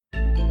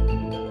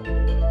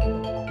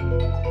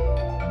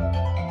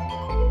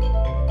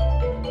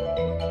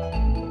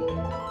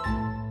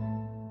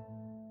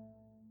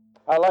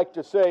I like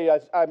to say,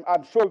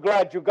 I'm sure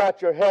glad you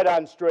got your head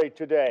on straight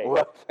today.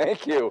 Well,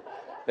 thank you.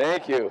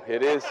 Thank you.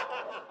 It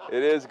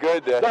is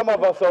good to... Some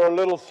of us are a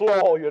little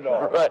slow, you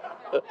know. Right.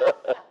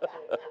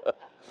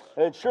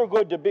 It's sure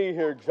good to be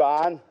here,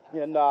 John.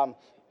 And,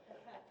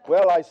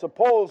 well, I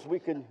suppose we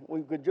could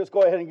just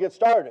go ahead and get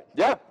started.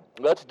 Yeah,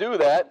 let's do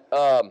that.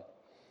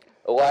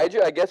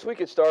 Elijah, I guess we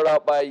could start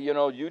out by,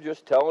 you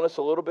just telling us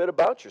a little bit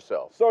about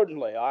yourself.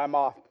 Certainly. I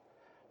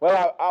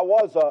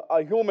was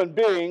a human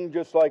being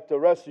just like the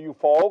rest of you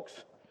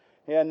folks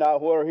and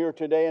who are here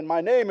today, and my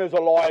name is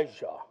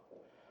Elijah.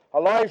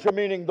 Elijah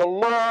meaning the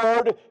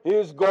Lord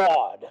is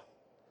God.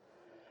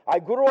 I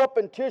grew up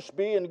in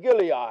Tishbe in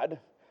Gilead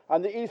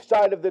on the east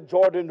side of the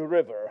Jordan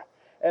River,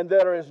 and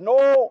there is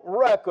no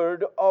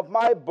record of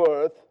my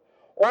birth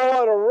or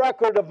a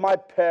record of my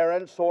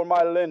parents or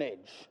my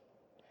lineage.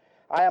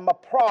 I am a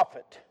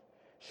prophet,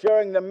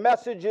 sharing the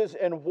messages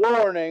and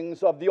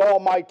warnings of the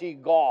Almighty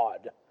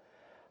God.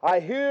 I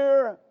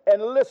hear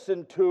and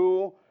listen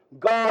to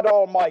God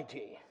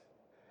Almighty.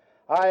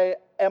 I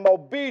am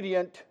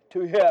obedient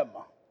to Him.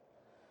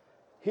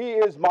 He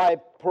is my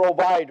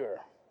provider.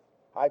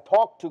 I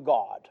talk to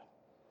God.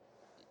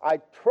 I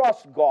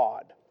trust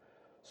God.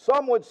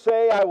 Some would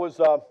say I was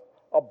a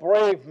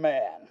brave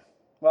man.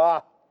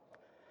 I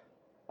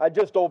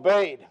just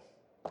obeyed.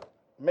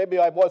 Maybe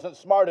I wasn't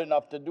smart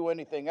enough to do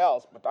anything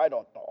else, but I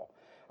don't know.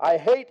 I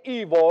hate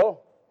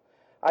evil.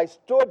 I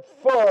stood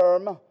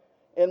firm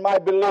in my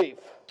belief.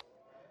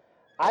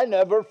 I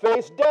never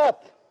faced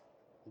death.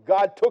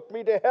 God took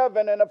me to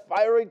heaven in a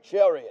fiery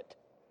chariot.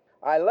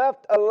 I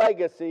left a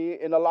legacy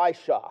in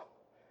Elisha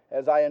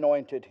as I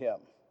anointed him.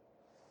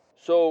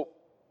 So,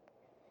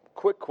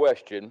 quick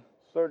question.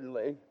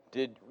 Certainly.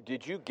 Did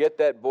you get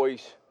that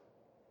voice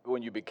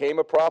when you became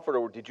a prophet,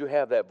 or did you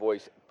have that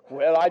voice?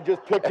 Well, I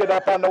just picked it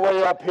up on the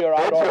way up here.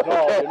 I don't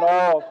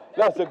know.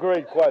 That's a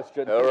great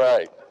question. All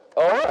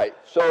right.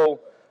 So,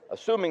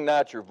 assuming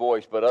not your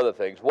voice, but other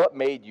things, what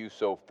made you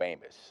so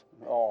famous?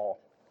 Oh,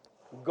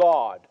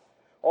 God.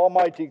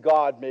 Almighty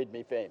God made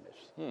me famous.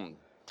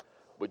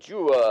 Would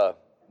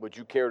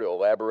you care to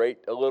elaborate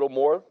a little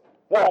more?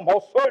 Well,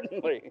 most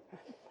certainly.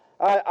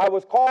 I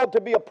was called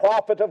to be a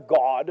prophet of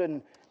God,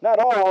 and not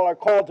all are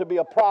called to be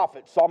a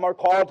prophet. Some are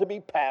called to be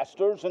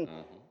pastors,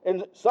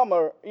 and some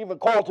are even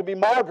called to be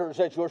martyrs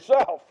as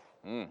yourself.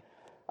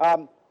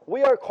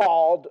 We are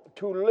called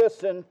to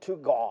listen to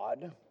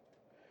God,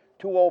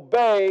 to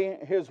obey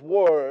His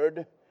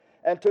word,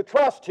 and to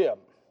trust Him.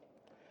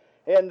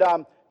 And,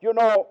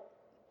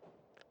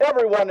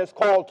 everyone is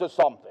called to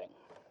something.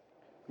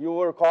 You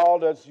were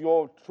called as,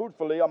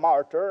 truthfully, a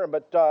martyr,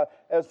 but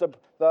as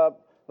the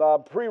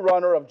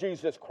pre-runner of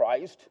Jesus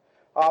Christ.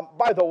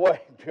 By the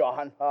way,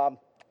 John,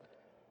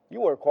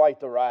 you were quite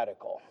the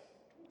radical.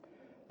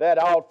 That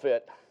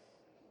outfit,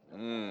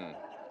 the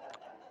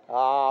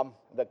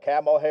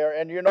camel hair,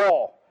 and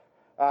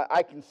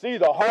I can see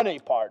the honey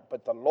part,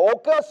 but the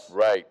locusts?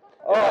 Right.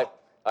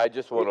 I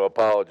just want to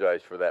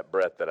apologize for that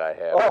breath that I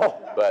have.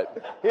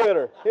 But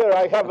here,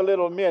 I have a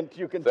little mint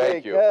you can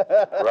take. Thank you.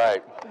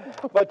 Right.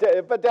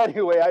 But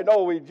anyway, I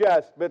know we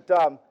jest, but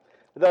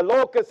the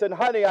locusts and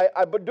honey,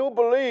 I do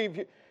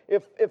believe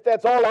if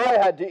that's all I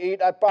had to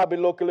eat, I'd probably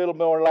look a little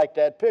more like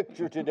that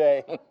picture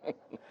today.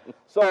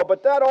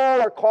 But that all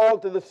are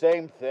called to the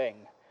same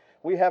thing.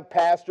 We have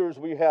pastors,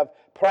 we have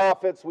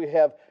prophets, we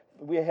had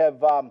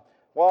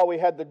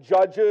the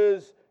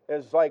judges,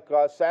 as like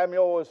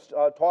Samuel was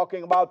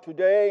talking about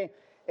today.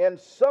 And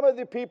some of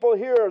the people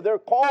here, they're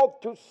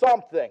called to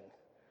something.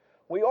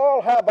 We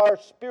all have our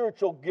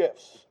spiritual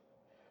gifts.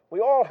 We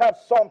all have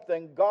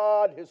something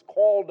God has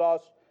called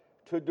us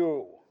to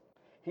do.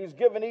 He's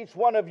given each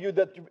one of you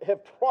that have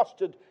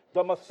trusted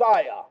the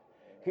Messiah.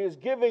 He's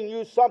giving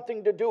you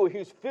something to do.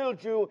 He's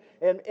filled you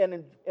and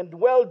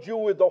indwelled you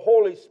with the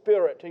Holy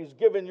Spirit. He's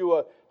given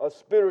you a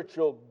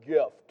spiritual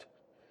gift.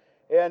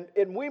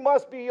 And we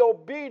must be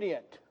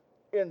obedient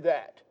in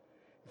that,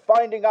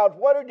 finding out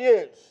what it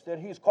is that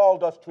He's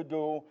called us to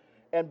do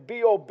and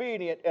be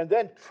obedient and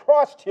then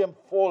trust Him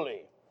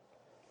fully.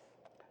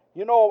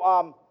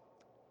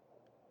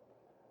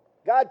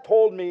 God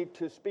told me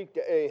to speak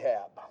to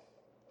Ahab.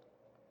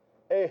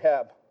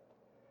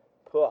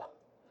 Oh,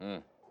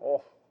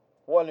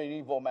 what an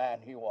evil man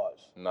he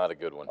was. Not a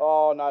good one.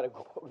 Oh, not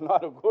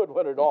a good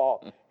one at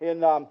all.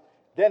 And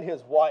then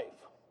his wife,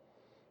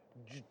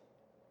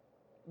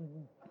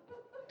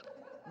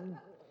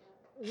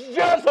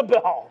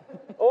 Jezebel.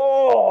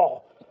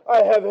 Oh,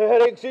 I have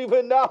headaches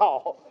even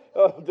now.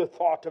 The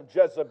thought of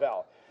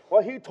Jezebel.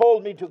 Well, he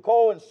told me to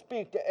go and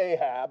speak to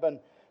Ahab and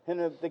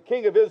the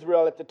king of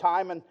Israel at the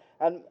time, and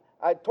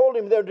I told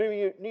him there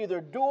would neither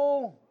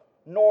dew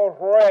nor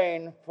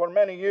rain for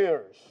many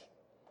years.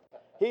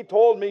 He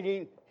told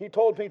me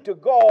to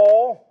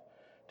go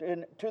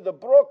to the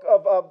brook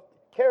of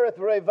Kerith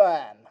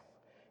Ravan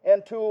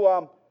and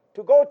to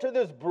go to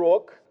this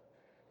brook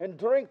and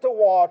drink the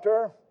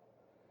water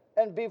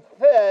and be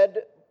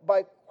fed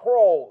by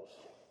crows.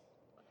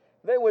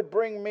 They would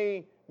bring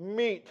me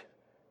meat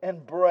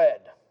and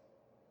bread.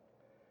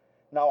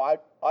 Now,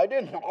 I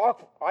didn't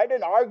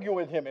argue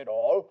with him at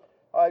all.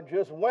 I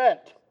just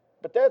went.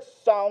 But that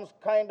sounds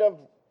kind of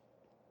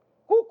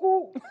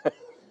cuckoo.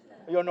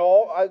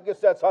 I guess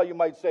that's how you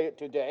might say it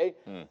today.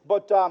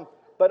 But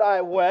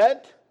I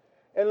went,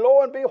 and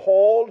lo and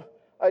behold,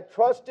 I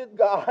trusted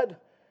God.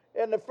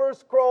 And the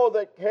first crow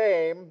that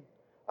came,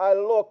 I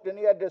looked, and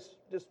he had this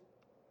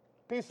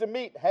piece of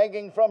meat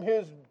hanging from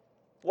his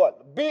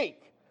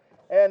beak.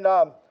 And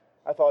I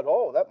thought,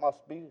 oh, that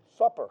must be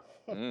supper.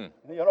 And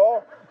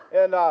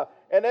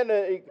then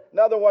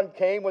another one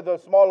came with a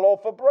small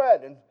loaf of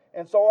bread,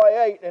 and so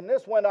I ate. And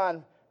this went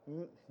on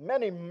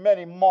many,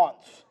 many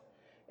months.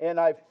 And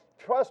I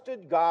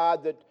trusted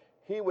God that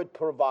he would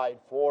provide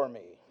for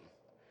me.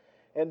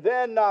 And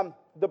then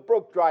the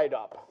brook dried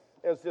up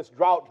as this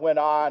drought went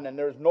on, and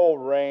there's no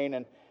rain,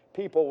 and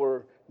people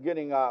were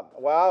getting,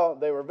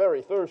 they were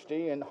very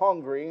thirsty and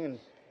hungry.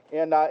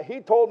 And he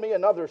told me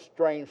another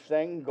strange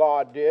thing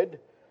God did.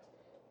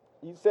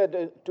 He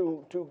said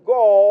to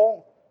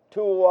go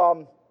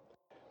to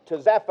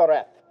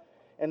Zaphareth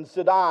and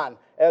Sidon,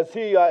 as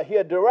he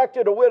had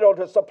directed a widow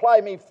to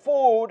supply me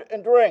food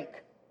and drink.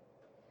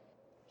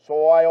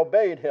 So I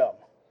obeyed him.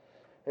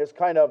 It's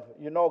kind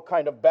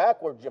of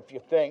backwards if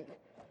you think.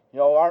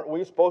 Aren't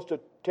we supposed to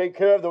take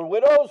care of the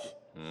widows?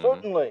 Mm-hmm.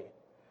 Certainly.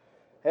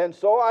 And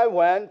so I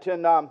went,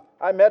 and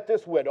I met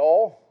this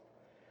widow,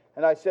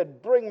 and I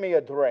said, bring me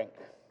a drink.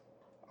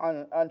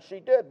 And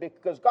she did,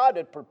 because God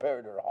had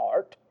prepared her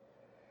heart.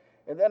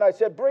 And then I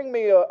said, bring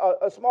me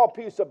a small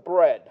piece of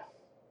bread.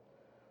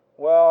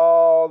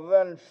 Well,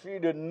 then she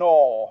didn't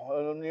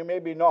know,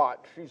 maybe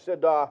not. She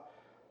said,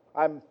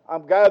 I'm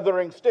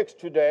gathering sticks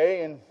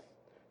today, and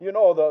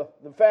the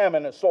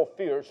famine is so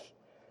fierce.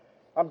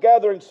 I'm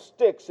gathering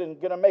sticks and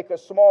going to make a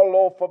small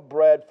loaf of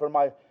bread for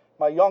my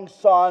young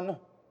son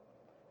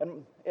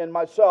and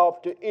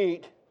myself to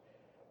eat,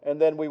 and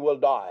then we will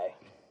die.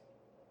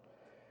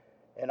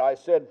 And I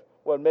said,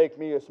 well, make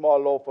me a small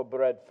loaf of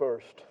bread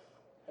first.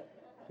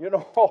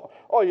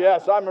 Oh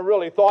yes, I'm a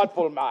really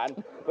thoughtful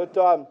man. But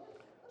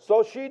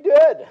so she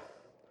did.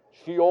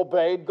 She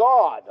obeyed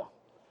God.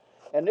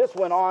 And this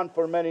went on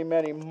for many,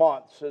 many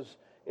months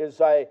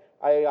as I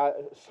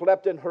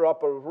slept in her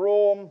upper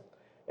room,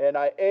 and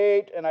I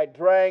ate and I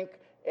drank,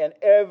 and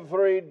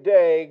every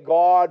day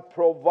God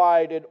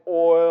provided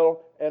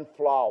oil and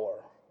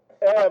flour.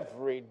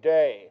 Every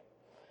day.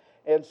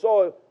 And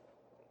so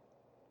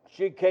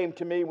she came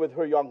to me with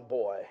her young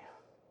boy.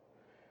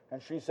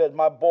 And she said,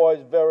 my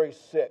boy's very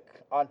sick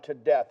unto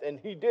death. And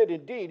he did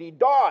indeed. He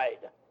died.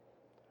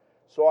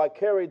 So I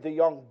carried the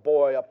young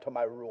boy up to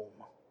my room.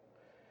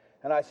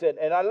 And I said,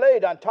 and I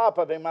laid on top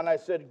of him, and I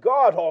said,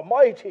 God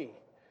Almighty,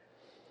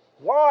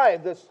 why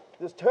this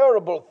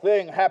terrible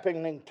thing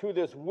happening to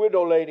this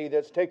widow lady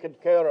that's taken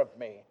care of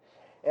me?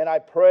 And I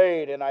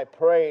prayed,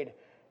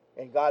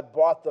 and God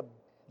brought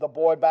the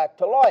boy back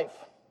to life.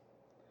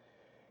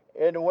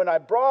 And when I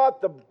brought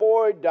the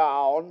boy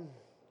down,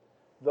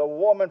 the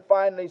woman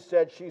finally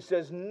said, she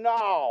says,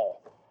 now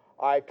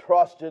I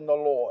trust in the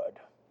Lord.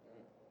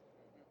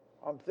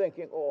 I'm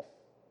thinking, oh,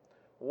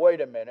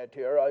 wait a minute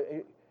here.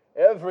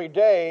 Every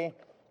day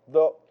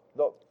the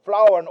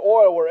flour and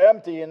oil were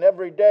empty, and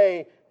every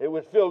day it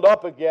was filled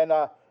up again.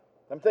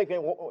 I'm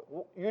thinking,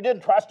 you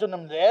didn't trust in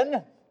him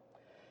then?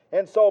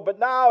 And so, but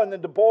now, and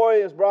then the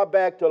boy is brought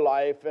back to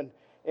life, and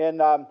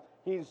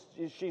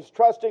she's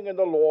trusting in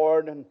the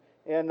Lord, and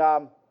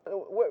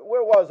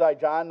where was I,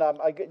 John?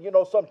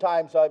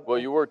 Sometimes I... Well,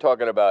 you were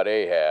talking about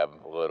Ahab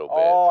a little bit.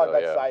 Oh,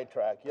 I got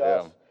sidetracked,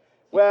 yes. Yeah.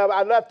 Well,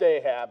 I left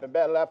Ahab and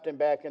left him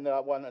back in the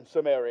one in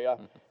Samaria,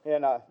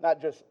 in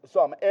not just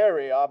some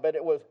area, but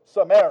it was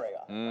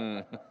Samaria.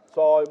 Mm.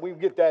 So we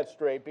get that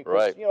straight,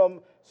 because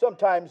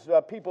sometimes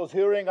people's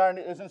hearing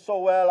isn't so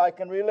well. I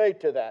can relate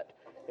to that,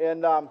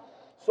 and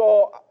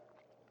so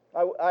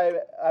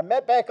I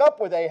met back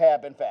up with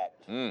Ahab. In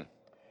fact,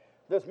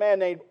 this man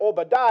named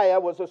Obadiah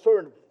was a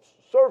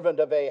servant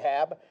of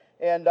Ahab,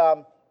 and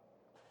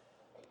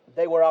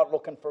they were out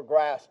looking for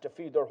grass to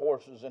feed their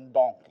horses and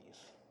donkeys.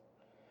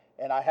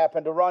 And I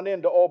happened to run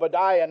into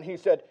Obadiah, and he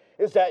said,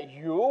 is that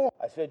you?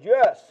 I said,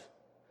 yes.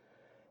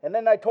 And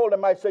then I told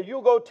him, I said, you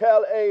go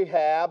tell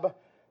Ahab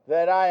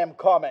that I am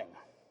coming.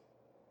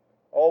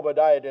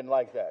 Obadiah didn't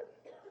like that.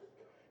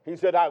 He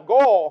said, I'll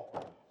go,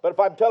 but if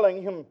I'm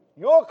telling him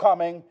you're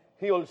coming,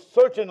 he'll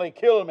certainly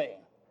kill me.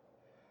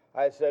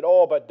 I said,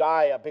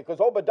 Obadiah, because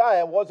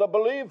Obadiah was a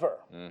believer.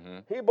 Mm-hmm.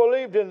 He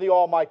believed in the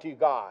Almighty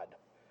God.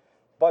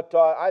 But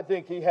I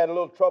think he had a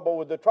little trouble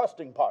with the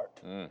trusting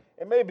part, and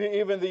maybe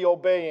even the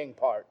obeying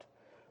part.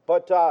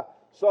 But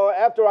so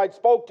after I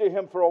spoke to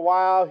him for a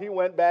while, he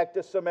went back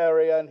to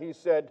Samaria, and he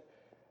said,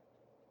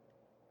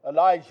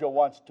 Elijah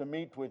wants to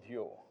meet with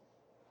you.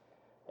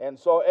 And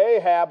so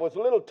Ahab was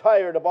a little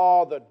tired of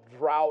all the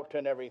drought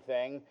and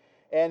everything,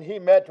 and he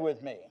met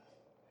with me.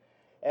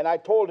 And I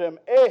told him,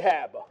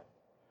 Ahab,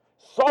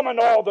 summon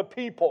all the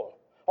people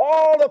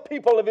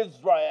of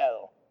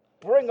Israel.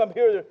 Bring them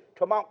here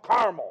to Mount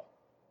Carmel.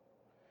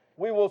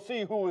 We will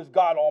see who is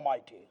God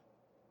Almighty.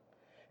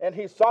 And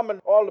he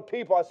summoned all the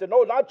people. I said,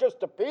 no, not just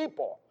the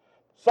people,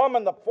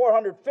 summon the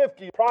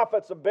 450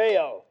 prophets of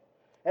Baal,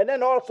 and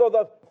then also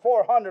the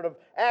 400 of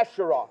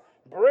Asherah.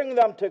 Bring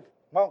them to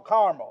Mount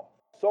Carmel.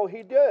 So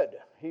he did.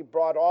 He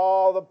brought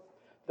all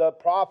the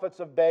prophets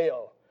of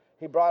Baal.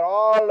 He brought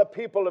all the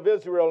people of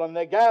Israel, and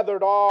they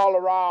gathered all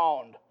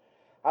around.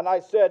 And I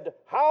said,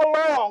 how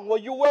long will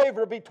you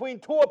waver between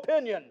two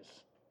opinions?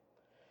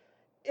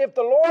 If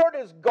the Lord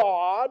is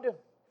God,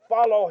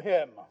 follow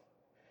him.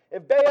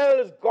 If Baal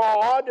is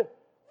God,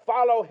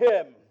 follow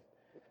him.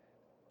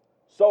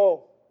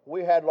 So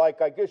we had,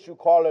 like, I guess you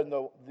call it in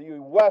the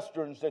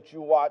westerns that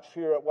you watch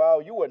here.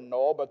 Well, you wouldn't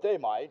know, but they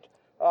might.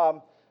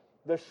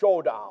 The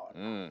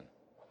showdown.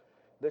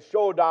 The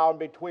showdown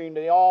between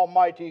the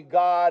Almighty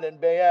God and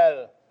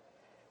Baal.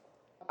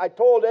 I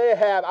told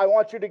Ahab, I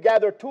want you to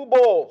gather 2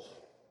 bulls.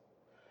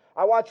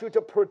 I want you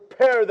to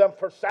prepare them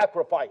for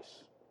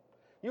sacrifice.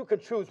 You can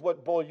choose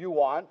what bull you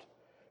want,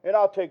 and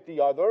I'll take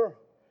the other.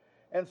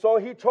 And so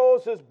he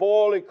chose his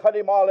bull. He cut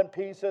him all in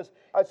pieces.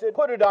 I said,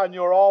 put it on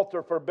your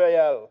altar for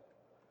Baal.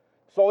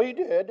 So he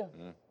did.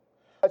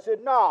 I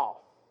said, now,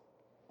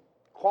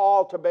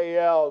 call to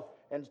Baal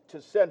and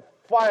to send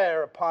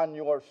fire upon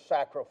your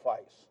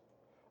sacrifice.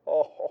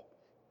 Oh,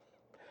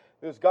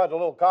 this got a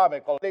little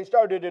comical. They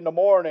started in the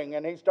morning,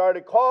 and he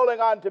started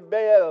calling on to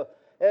Baal,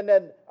 and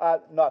then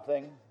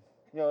nothing.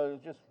 You know,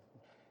 just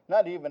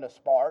not even a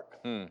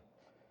spark. There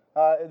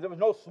was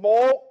no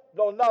smoke,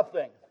 no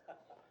nothing.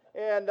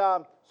 And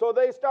so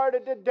they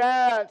started to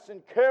dance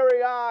and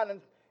carry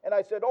on, and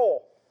I said,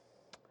 oh,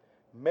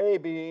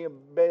 maybe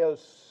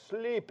Baal's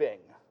sleeping.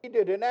 He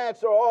didn't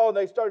answer. Oh,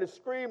 they started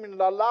screaming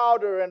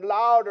louder and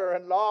louder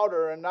and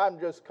louder, and I'm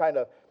just kind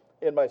of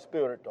in my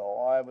spirit,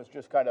 though. I was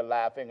just kind of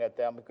laughing at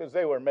them because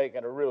they were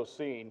making a real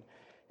scene.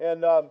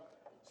 And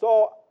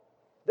so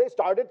they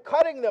started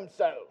cutting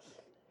themselves.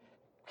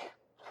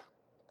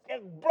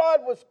 And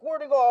blood was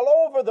squirting all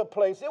over the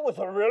place. It was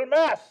a real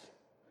mess.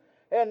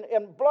 And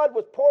blood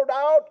was poured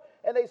out,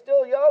 and they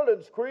still yelled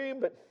and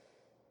screamed, but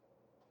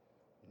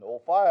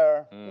no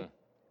fire.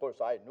 Of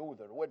course, I knew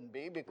there wouldn't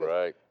be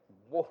because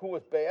who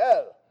was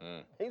Baal?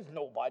 He's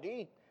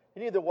nobody.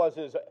 Neither was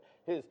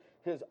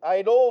his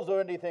idols or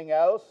anything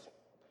else.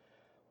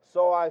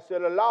 So I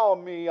said, allow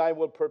me, I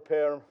will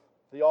prepare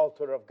the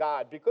altar of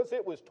God, because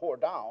it was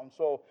torn down.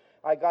 So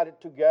I got it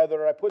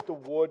together. I put the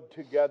wood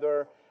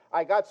together.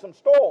 I got some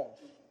stones,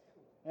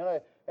 and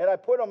I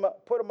put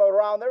them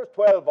around. There's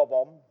 12 of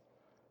them.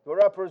 They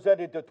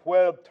represented the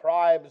 12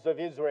 tribes of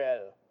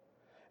Israel.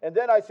 And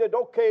then I said,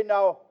 okay,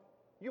 now,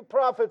 you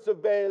prophets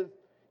of Baal,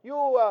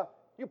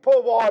 you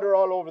pour water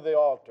all over the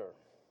altar.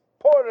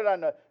 Pour it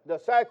on the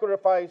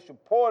sacrifice. You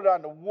pour it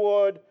on the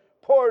wood.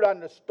 Pour it on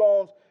the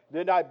stones.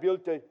 Then I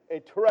built a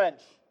trench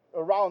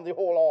around the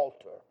whole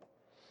altar.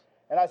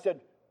 And I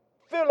said,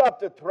 fill up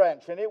the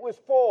trench. And it was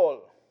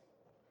full.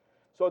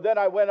 So then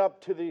I went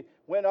up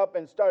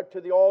and started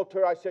to the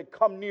altar. I said,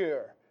 come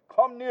near.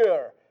 Come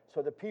near.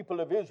 So the people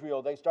of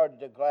Israel, they started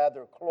to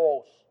gather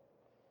close.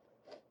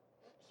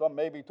 Some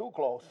maybe too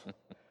close.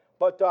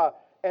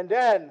 And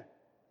then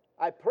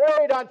I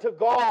prayed unto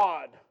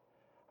God.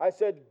 I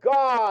said,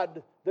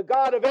 God, the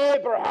God of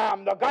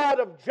Abraham, the God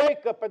of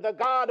Jacob, and the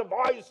God of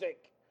Isaac,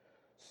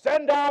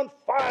 send down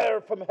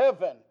fire from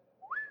heaven.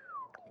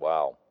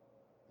 Wow.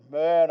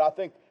 Man, I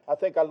think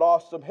I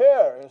lost some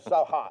hair. It's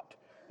so hot.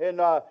 And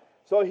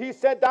so he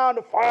sent down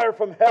the fire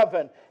from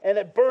heaven, and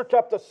it burnt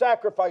up the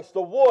sacrifice,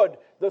 the wood,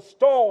 the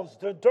stones,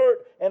 the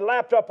dirt, and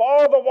lapped up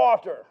all the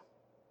water.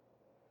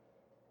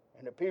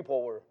 And the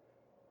people were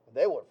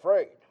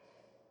afraid.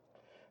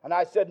 And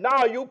I said,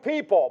 now you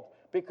people,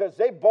 because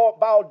they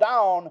bowed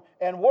down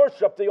and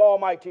worshiped the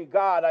Almighty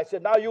God, I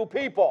said, now you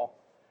people,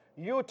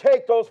 you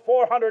take those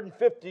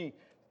 450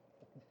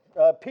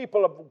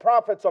 people of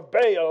prophets of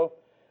Baal,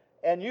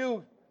 and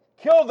you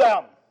kill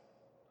them.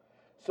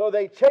 So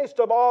they chased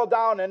them all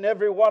down, and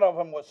every one of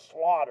them was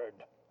slaughtered.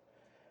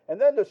 And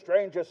then the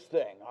strangest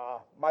thing,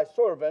 my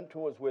servant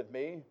who was with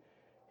me,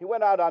 he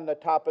went out on the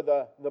top of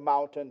the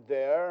mountain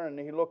there, and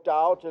he looked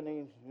out,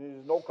 and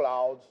there's no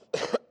clouds.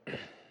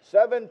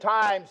 7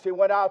 times he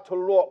went out to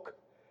look,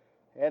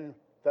 and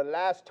the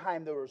last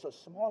time there was a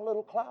small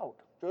little cloud,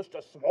 just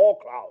a small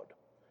cloud.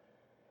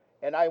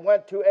 And I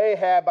went to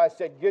Ahab, I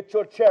said, get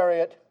your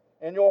chariot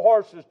and your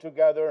horses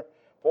together,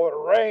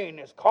 for rain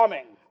is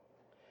coming.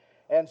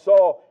 And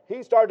so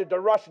he started to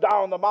rush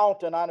down the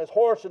mountain on his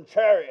horse and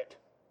chariot.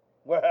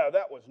 Well,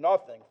 that was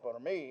nothing for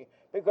me,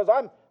 because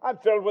I'm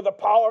filled with the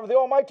power of the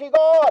Almighty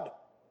God.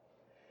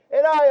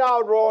 And I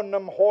outrode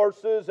them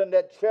horses and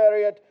that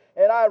chariot,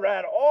 and I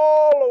ran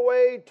all the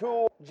way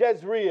to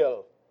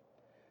Jezreel.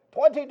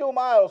 22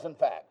 miles, in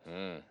fact.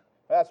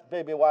 That's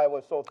maybe why I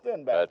was so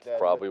thin back then. That's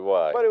probably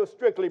why. But it was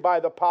strictly by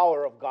the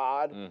power of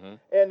God.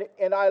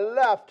 And I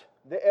left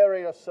the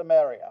area of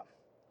Samaria.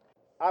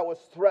 I was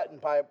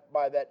threatened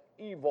by that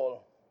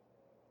evil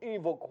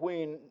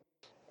queen.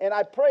 And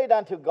I prayed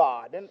unto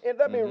God. And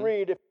let me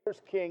read 1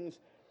 Kings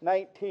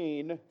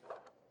 19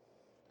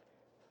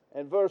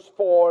 and verse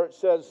 4. It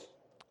says,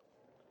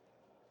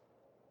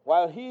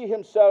 while he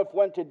himself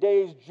went a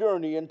day's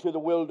journey into the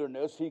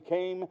wilderness, he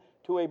came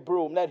to a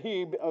broom, that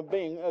he,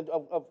 being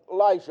of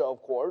Elijah,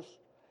 of course,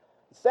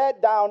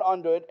 sat down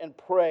under it and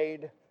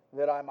prayed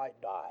that I might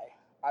die.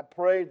 I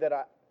prayed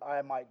that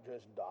I might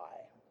just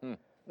die.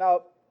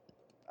 Now,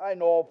 I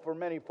know for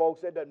many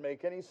folks that doesn't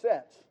make any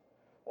sense.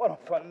 What a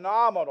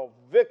phenomenal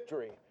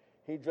victory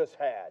he just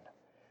had.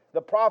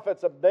 The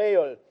prophets of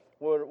Baal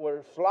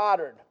were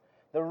slaughtered.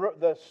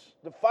 The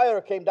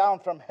fire came down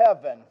from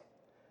heaven,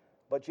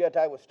 but yet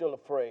I was still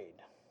afraid.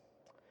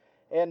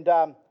 And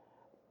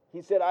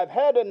he said, I've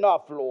had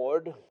enough,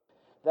 Lord.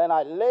 Then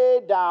I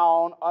lay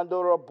down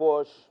under a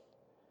bush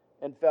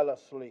and fell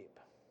asleep.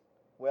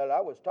 Well,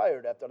 I was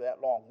tired after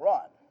that long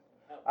run.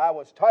 I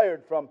was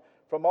tired from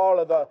all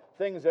of the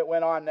things that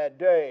went on that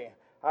day.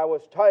 I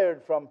was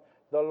tired from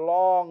the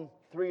long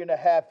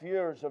 3.5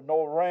 years of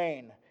no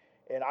rain,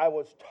 and I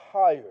was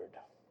tired.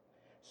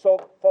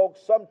 So, folks,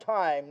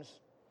 sometimes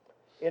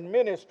in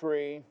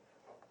ministry,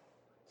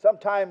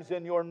 sometimes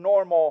in your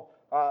normal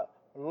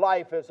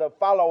life as a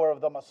follower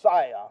of the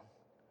Messiah,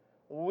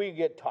 we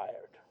get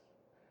tired.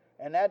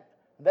 And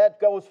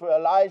that goes for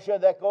Elijah,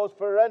 that goes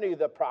for any of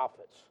the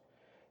prophets.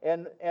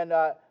 And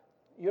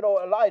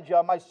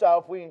Elijah,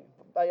 myself,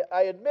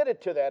 I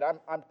admitted to that.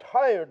 I'm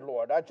tired,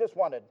 Lord.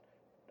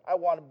 I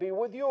want to be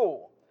with you.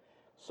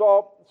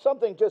 So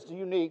something just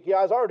unique. Yeah,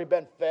 I was already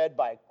been fed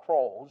by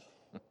crows.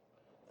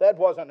 That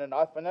wasn't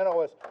enough. And then I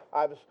was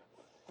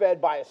fed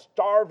by a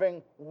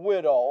starving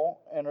widow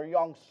and her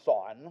young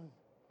son.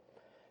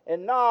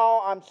 And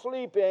now I'm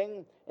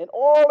sleeping, and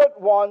all at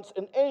once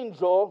an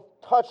angel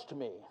touched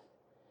me.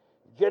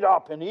 Get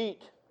up and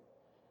eat.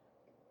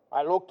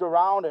 I looked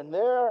around, and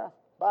there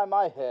by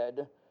my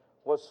head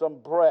was some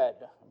bread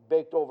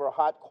baked over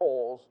hot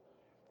coals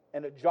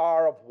and a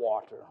jar of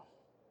water.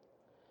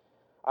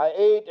 I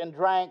ate and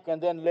drank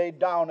and then laid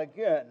down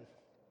again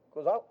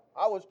because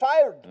I was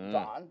tired,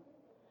 John.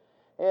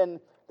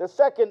 And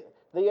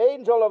the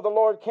angel of the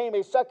Lord came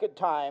a second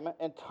time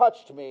and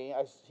touched me.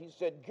 He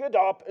said, get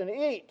up and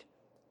eat,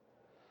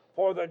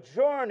 for the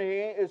journey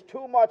is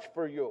too much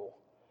for you.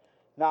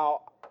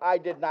 Now, I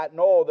did not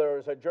know there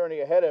was a journey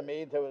ahead of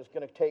me that was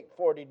going to take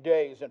 40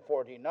 days and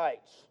 40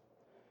 nights.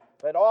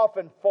 But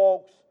often,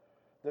 folks,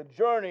 the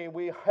journey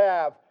we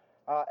have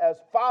as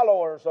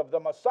followers of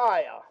the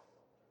Messiah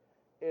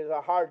is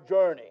a hard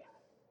journey.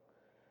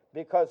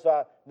 Because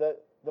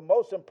the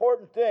most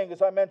important thing,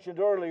 as I mentioned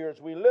earlier, is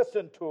we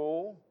listen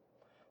to,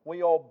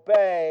 we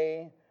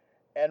obey,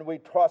 and we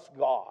trust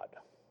God.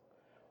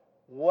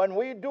 When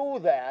we do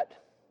that,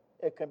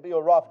 it can be a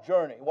rough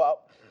journey.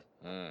 Well,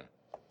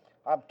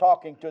 I'm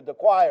talking to the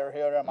choir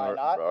here, am I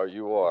not?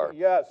 You are.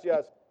 Yes.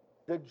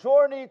 The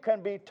journey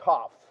can be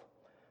tough,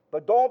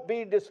 but don't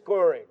be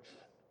discouraged,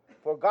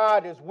 for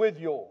God is with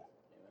you.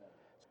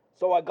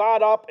 So I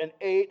got up and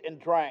ate and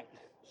drank.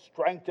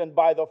 Strengthened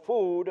by the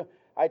food,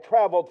 I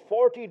traveled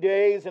 40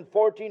 days and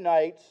 40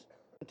 nights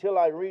until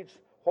I reached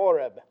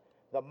Horeb,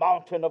 the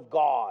mountain of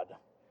God.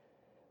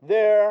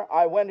 There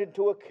I went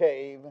into a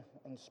cave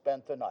and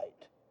spent the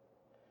night.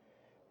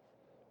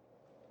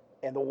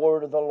 And the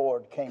word of the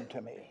Lord came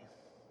to me.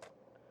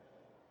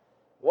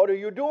 What are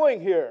you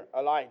doing here,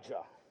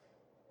 Elijah?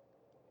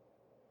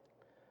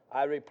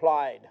 I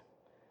replied,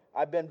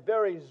 I've been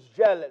very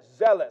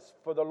zealous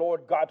for the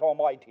Lord God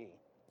Almighty.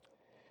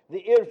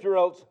 The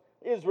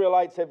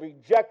Israelites have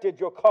rejected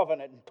your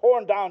covenant and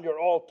torn down your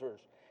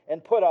altars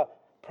and put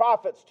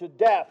prophets to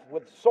death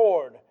with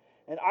sword,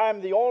 and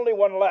I'm the only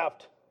one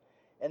left,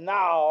 and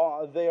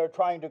now they are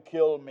trying to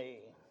kill me.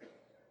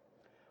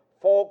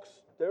 Folks,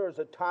 there is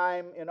a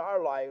time in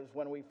our lives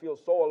when we feel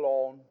so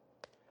alone,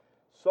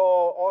 so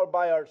all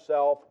by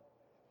ourselves,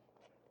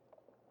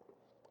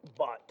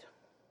 but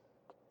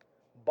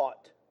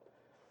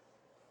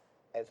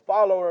as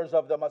followers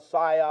of the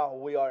Messiah,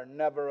 we are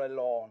never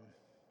alone.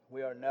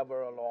 We are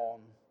never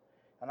alone.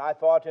 And I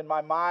thought in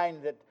my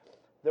mind that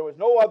there was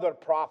no other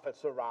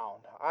prophets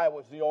around. I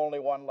was the only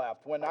one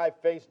left. When I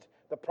faced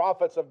the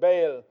prophets of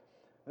Baal,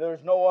 there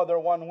was no other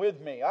one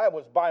with me. I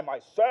was by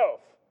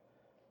myself.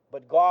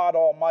 But God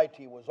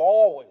Almighty was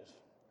always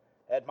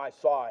at my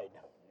side.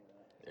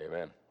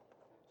 Amen.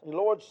 The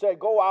Lord said,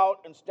 go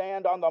out and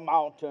stand on the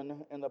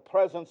mountain in the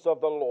presence of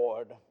the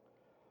Lord,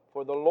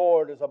 for the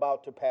Lord is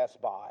about to pass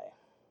by.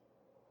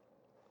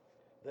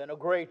 Then a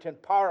great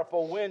and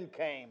powerful wind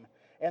came,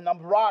 and the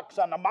rocks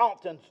on the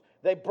mountains,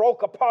 they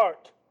broke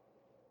apart.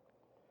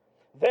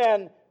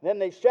 Then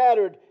they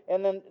shattered,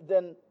 and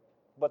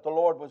but the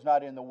Lord was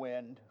not in the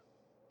wind.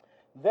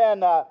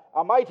 Then a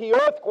mighty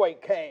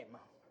earthquake came,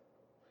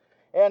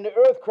 and the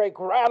earthquake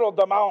rattled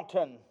the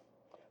mountain,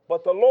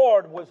 but the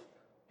Lord was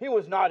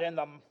not in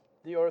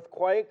the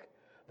earthquake.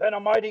 Then a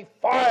mighty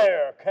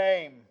fire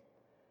came,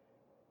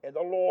 and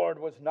the Lord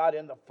was not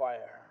in the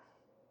fire.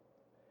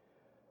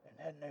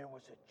 And then there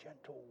was a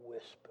gentle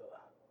whisper,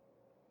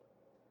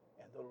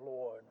 and the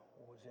Lord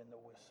was in the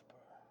whisper.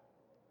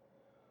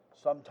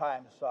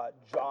 Sometimes,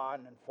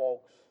 John and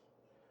folks,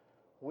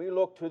 we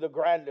look to the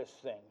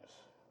grandest things,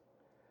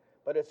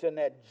 but it's in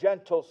that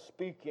gentle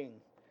speaking,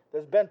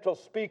 this gentle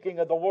speaking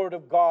of the Word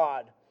of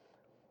God,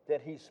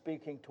 that He's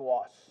speaking to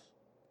us.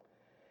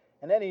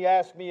 And then he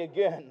asked me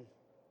again.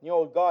 You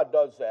know, God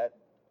does that.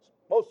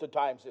 Most of the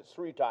times it's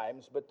 3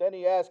 times. But then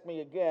he asked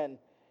me again.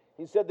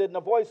 He said, then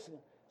the voice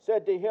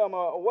said to him,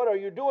 what are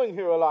you doing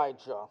here,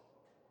 Elijah?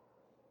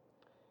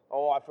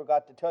 Oh, I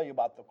forgot to tell you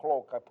about the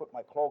cloak. I put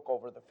my cloak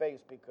over the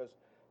face because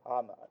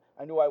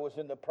I knew I was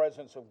in the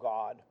presence of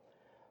God.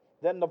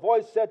 Then the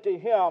voice said to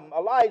him,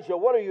 Elijah,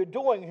 what are you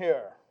doing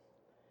here?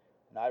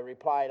 And I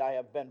replied, I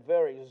have been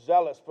very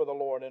zealous for the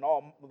Lord and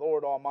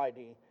Lord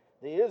Almighty.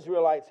 The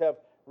Israelites have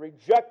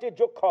rejected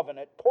your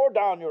covenant, tore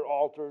down your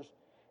altars,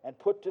 and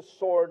put the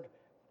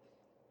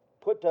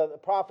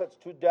prophets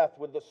to death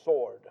with the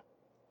sword.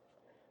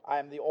 I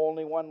am the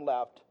only one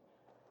left,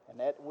 and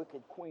that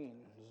wicked queen,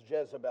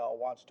 Jezebel,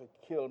 wants to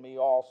kill me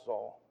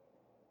also.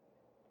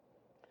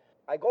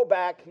 I go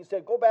back, he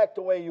said, go back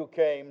the way you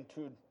came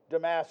to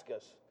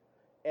Damascus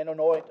and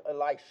anoint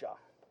Elisha.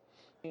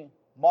 We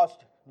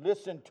must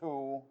listen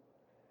to,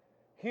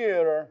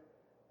 hear,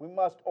 we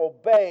must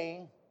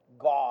obey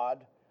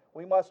God,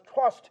 we must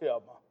trust Him.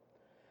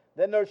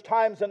 Then there's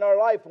times in our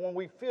life when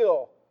we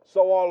feel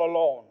so all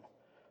alone.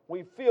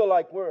 We feel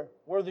like we're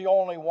the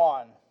only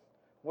one.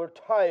 We're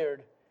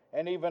tired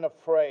and even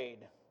afraid.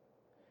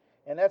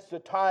 And that's the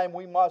time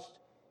we must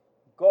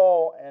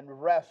go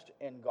and rest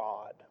in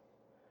God.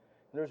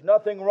 There's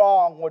nothing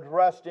wrong with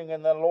resting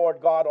in the Lord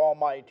God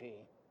Almighty.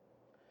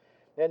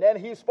 And then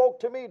he spoke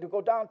to me to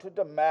go down to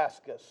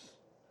Damascus.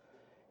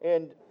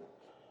 And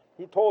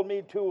he told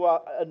me to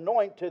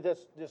anoint to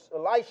this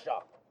Elisha.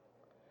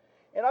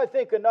 And I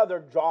think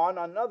another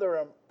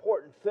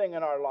important thing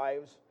in our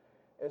lives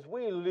is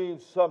we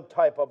leave some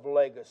type of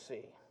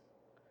legacy.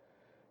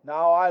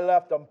 Now, I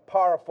left a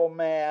powerful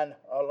man,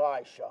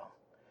 Elisha.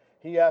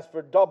 He asked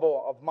for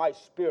double of my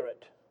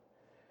spirit.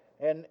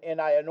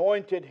 And I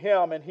anointed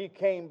him, and he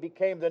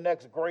became the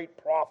next great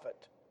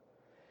prophet.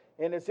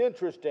 And it's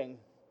interesting,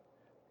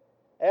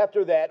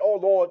 after that,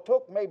 although it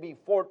took maybe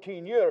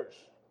 14 years,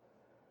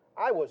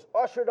 I was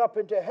ushered up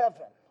into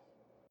heaven.